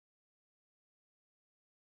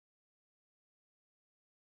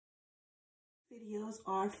Videos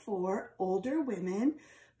are for older women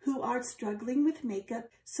who are struggling with makeup,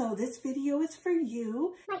 so this video is for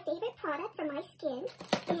you. My favorite product for my skin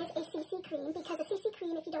is a CC cream, because a CC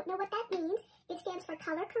cream, if you don't know what that means, it stands for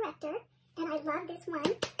color corrector, and I love this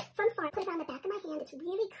one from Farm. Put it on the back of my hand. It's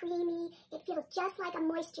really creamy. It feels just like a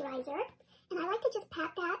moisturizer, and I like to just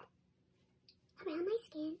pat that around my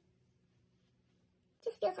skin.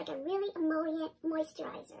 Just feels like a really emollient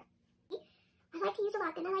moisturizer. I like to use a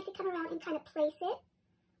lot, and I like to come around and kind of place it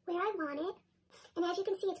where I want it. And as you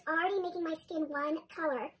can see, it's already making my skin one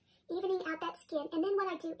color, evening out that skin. And then what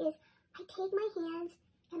I do is I take my hands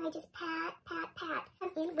and I just pat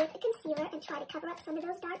them in with a concealer and try to cover up some of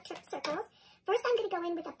those dark circles. First, I'm going to go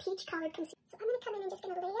in with a peach colored concealer. So I'm going to come in and just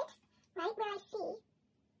going to lay it right where I see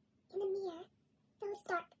in the mirror those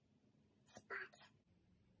dark spots.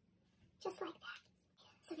 Just like that.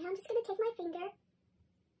 So now I'm just going to take my finger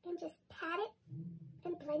and just pat it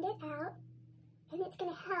and blend it out, and it's going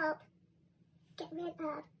to help get rid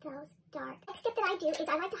of those dark. Next step that I do is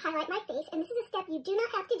I like to highlight my face, and this is a step you do not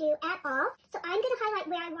have to do at all. So I'm going to highlight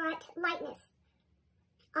where I want lightness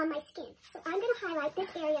on my skin. So I'm going to highlight this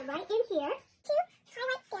area right in here. To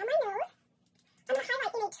highlight down my nose, I'm going to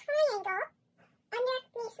highlight in a triangle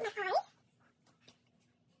underneath my eyes.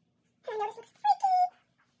 And I know this looks freaky,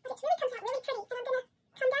 but it really comes out really pretty. And I'm going to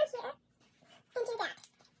come down here and do that.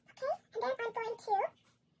 Okay, and then I'm going to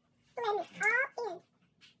blend this all in.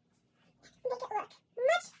 Make it look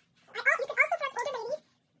much. You can also, for us older ladies,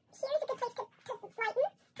 here's a good place to lighten.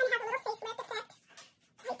 Kind of have a little facelift effect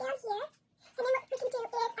right down here. And then what we can do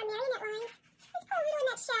is our marionette lines. Let's put a little in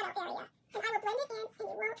that shadow area. And I will blend it in, and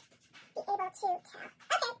you won't be able to tell.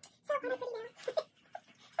 Okay, so am I pretty now?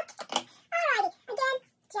 Alrighty, again,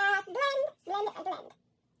 just blend, blend, and blend.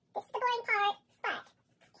 This is the boring part, but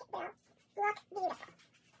it will look beautiful.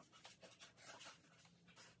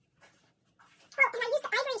 Oh, and I used the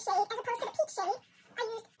ivory shade as opposed to the peach shade.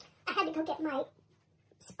 I had to go get my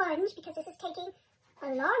sponge because this is taking a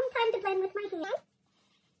long time to blend with my hand.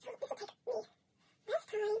 So this will take me less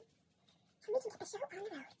time, and we can get the show on the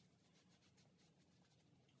road.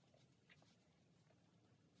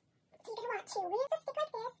 So you're going to want to really just stick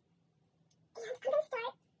like this, and I'm going to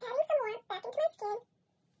start adding some more back into my skin.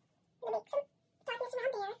 I'm going to make some darkness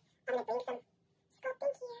around there. I'm going to bring some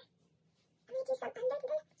sculpting here. I'm going to do some under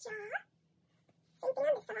the jaw. Same thing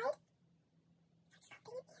on the side.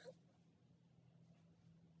 Sculpting it in.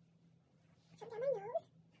 Some down my nose.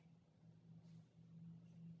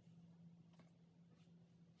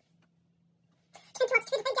 Can't watch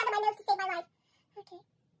too big down on my nose to save my life. Okay.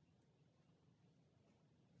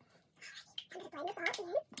 Alrighty, I'm going to blend this all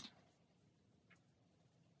in.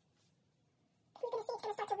 You're going to see it's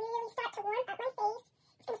going to start to really start to warm up my face.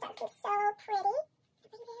 It's going to start looking so pretty.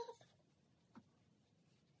 Look at this.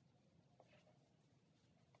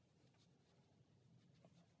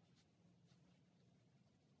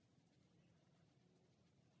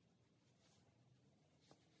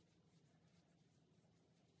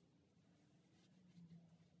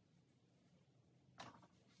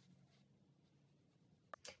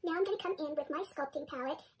 Now I'm going to come in with my sculpting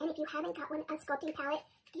palette, and if you haven't got a sculpting palette,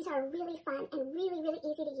 these are really fun and really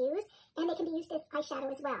easy to use, and they can be used as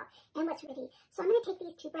eyeshadow as well. And what's pretty, so I'm going to take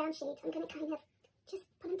these two brown shades, I'm going to kind of just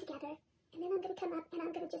put them together, and then I'm going to come up and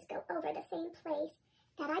I'm going to just go over the same place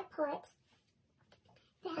that I put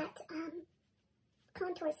that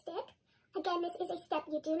contour stick. Again, this is a step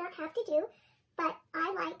you do not have to do, but I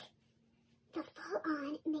like the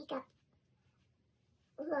full-on makeup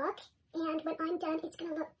look. And when I'm done, it's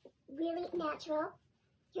going to look really natural.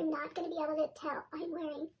 You're not going to be able to tell I'm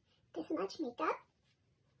wearing this much makeup.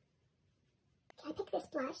 Okay, I picked this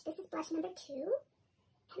blush. This is blush number 2.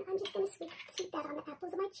 And I'm just going to sweep that on the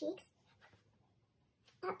apples of my cheeks.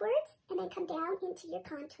 Upwards, and then come down into your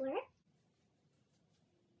contour.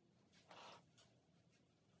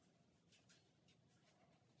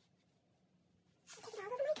 Take it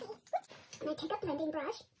all over my face. And I take a blending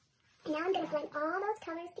brush. And now I'm going to blend all those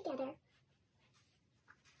colors together.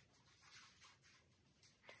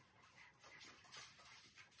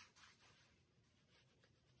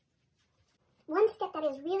 One step that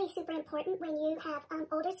is really super important when you have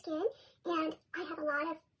older skin, and I have a lot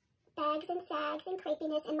of bags and sags and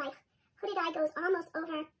crepiness, and my hooded eye goes almost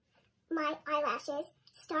over my eyelashes.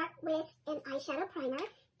 Start with an eyeshadow primer,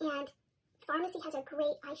 and Farmasi has a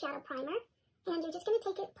great eyeshadow primer. And you're just going to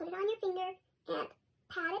take it, put it on your finger, and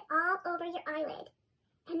pat it all over your eyelid.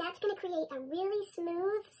 And that's going to create a really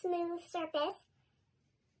smooth surface.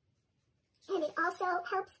 And it also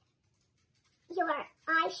helps your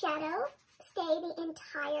eyeshadow stay the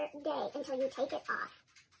entire day until you take it off.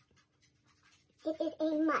 It is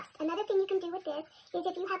a must. Another thing you can do with this is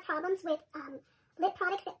if you have problems with lip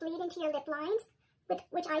products that bleed into your lip lines,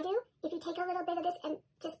 which I do, if you take a little bit of this and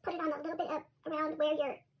just put it on a little bit of around where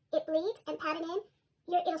it bleeds and pat it in,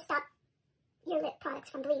 it'll stop your lip products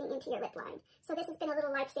from bleeding into your lip line. So this has been a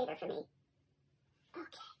little lifesaver for me.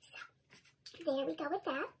 Okay, so there we go with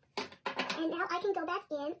that. And now I can go back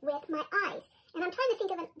in with my eyes. And I'm trying to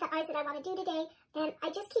think of the eyes that I want to do today, and I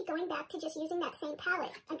just keep going back to just using that same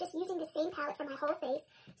palette. I'm just using the same palette for my whole face.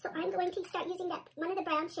 So I'm going to start using one of the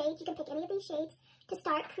brown shades. You can pick any of these shades to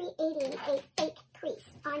start creating a fake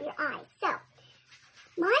crease on your eyes. So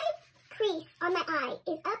my crease on my eye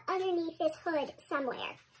is up underneath this hood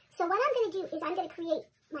somewhere. So what I'm going to do is I'm going to create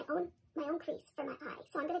my own crease for my eye.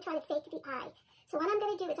 So I'm going to try to fake the eye. So what I'm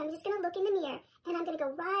going to do is I'm just going to look in the mirror, and I'm going to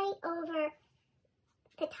go right over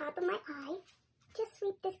the top of my eye. Just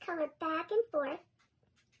sweep this color back and forth.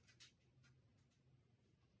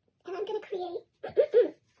 And I'm going to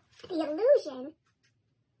create the illusion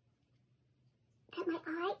that my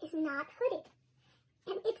eye is not hooded.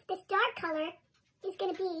 And this dark color is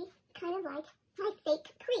going to be kind of like my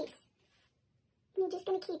fake crease. And you're just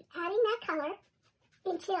going to keep adding that color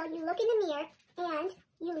until you look in the mirror and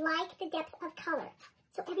you like the depth of color.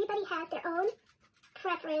 So everybody has their own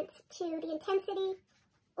preference to the intensity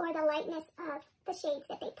or the lightness of the shades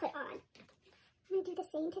that they put on. I'm going to do the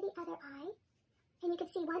same to the other eye. And you can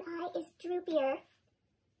see one eye is droopier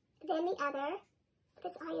than the other.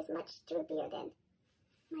 This eye is much droopier than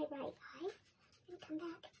my right eye. And come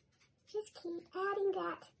back. Just keep adding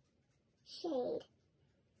that shade.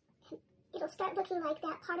 And it'll start looking like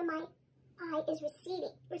that part of my eye is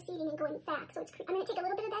receding and going back. So I'm going to take a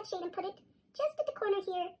little bit of that shade and put it just at the corner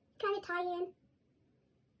here, kind of tie in,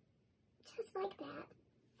 just like that.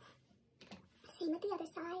 Same with the other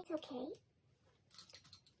side. Okay.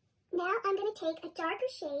 Now I'm going to take a darker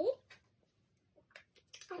shade.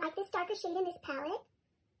 I like this darker shade in this palette.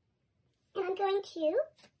 And I'm going to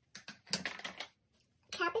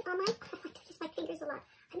tap it on my, I like to use my fingers a lot.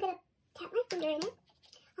 I'm going to tap my finger in it.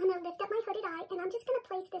 I'm going to lift up my hooded eye, and I'm just going to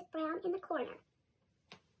place this brown in the corner.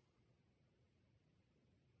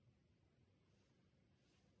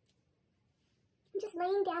 I'm just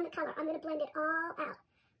laying down the color. I'm going to blend it all out.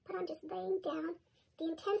 But I'm just laying down the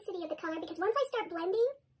intensity of the color, because once I start blending,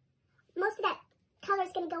 most of that color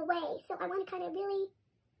is going to go away. So I want to kind of really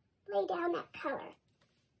lay down that color.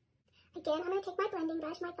 Again, I'm going to take my blending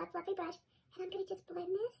brush, my fluffy brush, and I'm going to just blend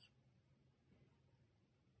this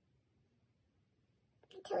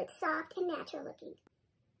until it's soft and natural looking.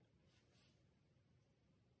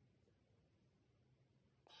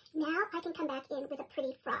 Now I can come back in with a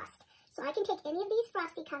pretty frost. So I can take any of these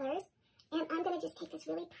frosty colors, and I'm going to just take this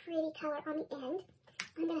really pretty color on the end.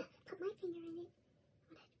 I'm going to put my finger in it,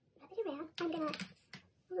 rub it around. I'm going to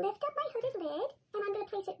lift up my hooded lid, and I'm going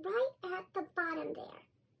to place it right at the bottom there.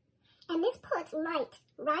 And this puts light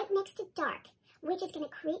right next to dark, which is going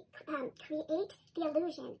to create the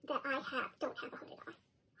illusion that I don't have a hooded eye.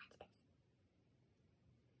 Watch this.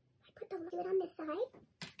 I put the lid on this side,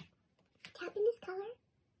 tapping this color.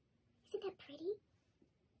 Isn't that pretty?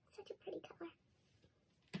 Such a pretty color.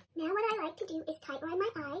 Now what I like to do is tightline my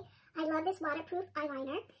eye. I love this waterproof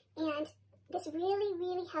eyeliner, and this really,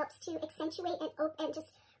 really helps to accentuate and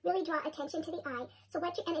just really draw attention to the eye. So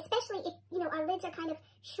and especially if, our lids are kind of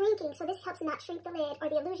shrinking, so this helps not shrink the lid or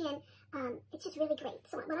the illusion. It's just really great.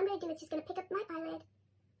 So what I'm going to do is just going to pick up my eyelid.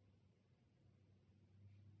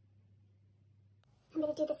 I'm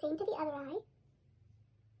going to do the same to the other eye.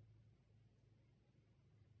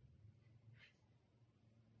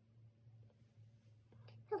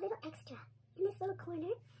 A little extra in this little corner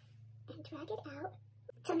and drag it out.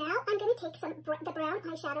 So now I'm going to take the brown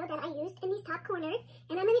eyeshadow that I used in these top corners,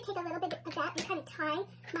 and I'm going to take a little bit of that and kind of tie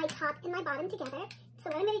my top and my bottom together. So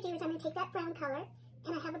what I'm going to do is I'm going to take that brown color,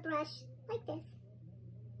 and I have a brush like this,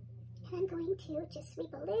 and I'm going to just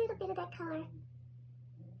sweep a little bit of that color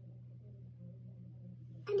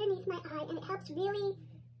underneath my eye, and it helps really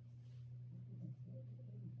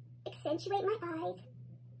accentuate my eyes.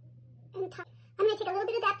 And I'm going to take a little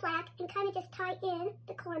bit of that black and kind of just tie in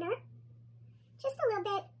the corner. Just a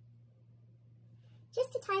little bit,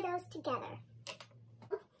 just to tie those together.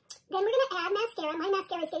 Then we're going to add mascara. My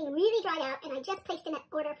mascara is getting really dried out, and I just placed an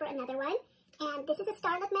order for another one. And this is a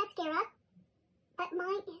Starlook mascara, but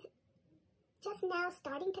mine is just now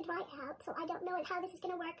starting to dry out, so I don't know how this is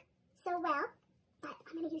going to work so well, but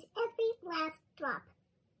I'm going to use every last drop.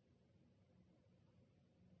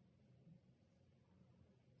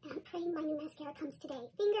 And I'm praying my new mascara comes today.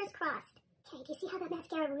 Fingers crossed. Okay, do you see how that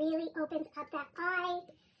mascara really opens up that eye?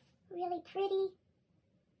 Really pretty.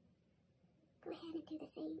 Go ahead and do the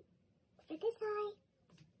same for this eye.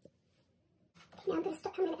 Okay, now I'm going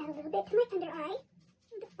to add a little bit to my under eye,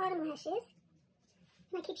 the bottom lashes.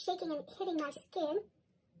 And I keep shaking and hitting my skin.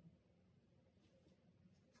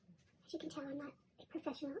 As you can tell, I'm not a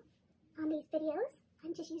professional on these videos.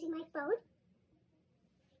 I'm just using my phone.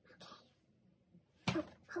 Okay. Oh,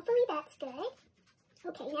 hopefully that's good.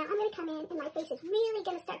 Okay, now I'm going to come in and my face is really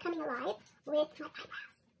going to start coming alive with my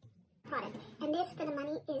eyebrows product. And this, for the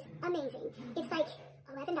money, is amazing. It's like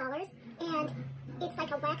 $11 and it's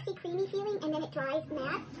like a waxy, creamy feeling, and then it dries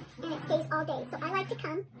matte and it stays all day. So I like to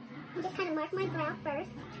come and just kind of mark my brow first.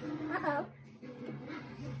 Uh-oh.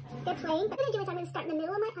 They're playing. What I'm going to do is I'm going to start in the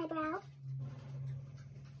middle of my eyebrow.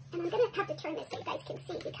 And I'm going to have to turn this so you guys can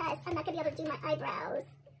see because I'm not going to be able to do my eyebrows.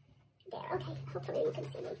 There, okay. Hopefully you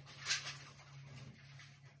can see me.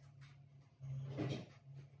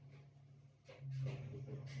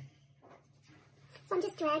 So I'm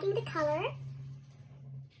just dragging the color.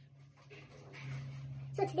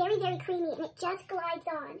 So it's very, very creamy and it just glides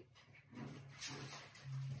on.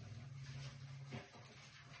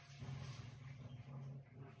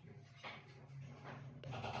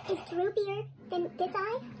 It's droopier than this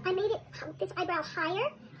eye. I made it, this eyebrow higher.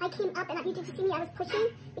 I came up and you did see me, I was pushing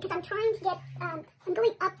because I'm trying to get, I'm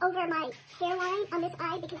going up over my hairline on this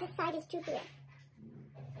eye because this side is droopier.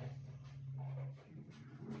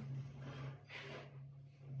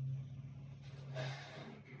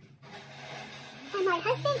 And my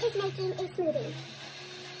husband is making a smoothie.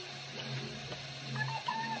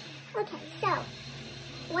 Oh my God. Okay,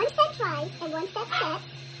 so once that dries and once that sets,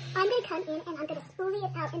 I'm going to come in and I'm going to spoolie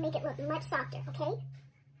it out and make it look much softer, okay?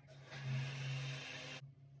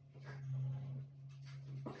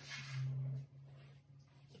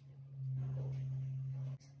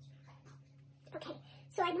 Okay,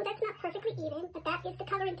 so I know that's not perfectly even, but that is the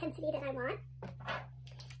color intensity that I want.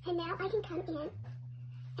 And now I can come in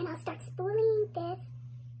and I'll start spooling this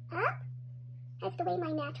up. That's the way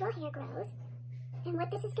my natural hair grows. And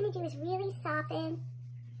what this is going to do is really soften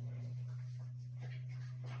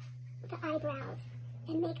the eyebrows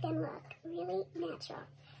and make them look really natural.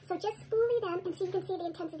 So just spoolie them and so you can see the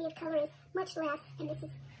intensity of color is much less and this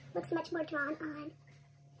looks much more drawn on.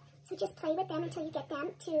 So just play with them until you get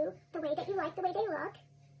them to the way that you like the way they look.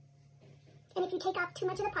 And if you take off too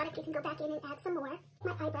much of the product, you can go back in and add some more.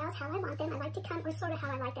 My eyebrows, how I want them, I like to come, or sort of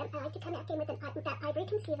how I like them, I like to come back in with that ivory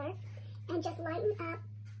concealer and just lighten up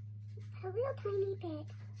a little tiny bit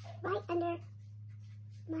right under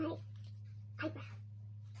my eyebrow.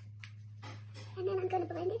 And then I'm going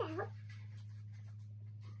to blend it out.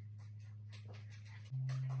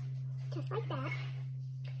 Just like that.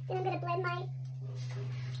 Then I'm going to blend my,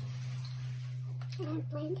 and then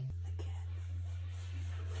blend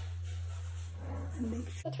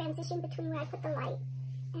the transition between where I put the light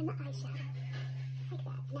and the eyeshadow. Like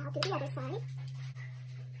that. Now I'll do the other side.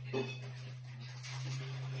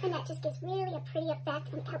 And that just gives really a pretty effect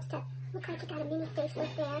and it helps to look like you got a mini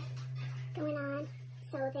facelift there going on.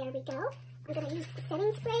 So there we go. I'm going to use the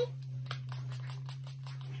setting spray.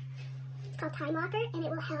 It's called Time Walker and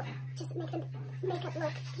it will help just make the makeup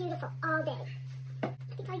look beautiful all day.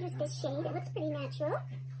 I think I'll use this shade. It looks pretty natural.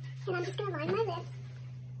 And I'm just going to line my lips.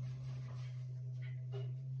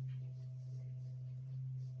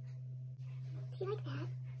 See, like that.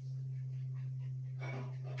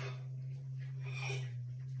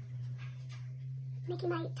 Making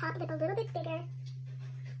my top lip a little bit bigger.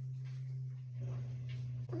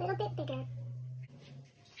 A little bit bigger.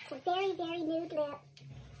 It's a very, very nude lip.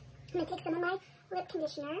 I'm going to take some of my lip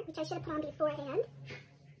conditioner, which I should have put on beforehand.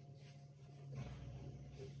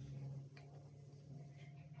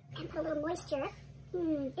 And put a little moisture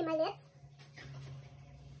in my lips.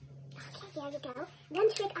 Okay, there you go.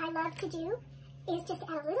 One trick I love to do is just add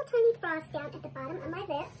a little tiny frost down at the bottom of my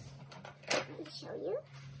lips. Let me show you.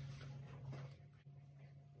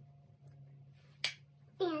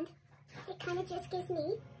 And it kind of just gives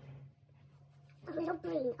me a little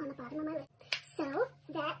bling on the bottom of my lip. So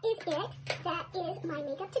that is it. That is my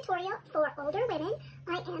makeup tutorial for older women.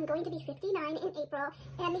 I am going to be 59 in April,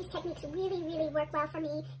 and these techniques really, really work well for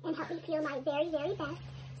me and help me feel my very, very best.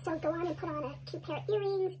 So go on and put on a cute pair of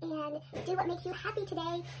earrings and do what makes you happy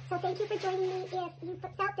today. So thank you for joining me. If you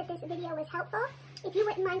felt that this video was helpful, if you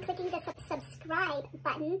wouldn't mind clicking the subscribe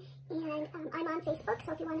button, and I'm on Facebook,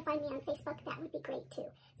 so if you want to find me on Facebook, that would be great too.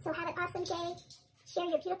 So have an awesome day. Share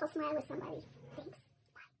your beautiful smile with somebody. Thanks.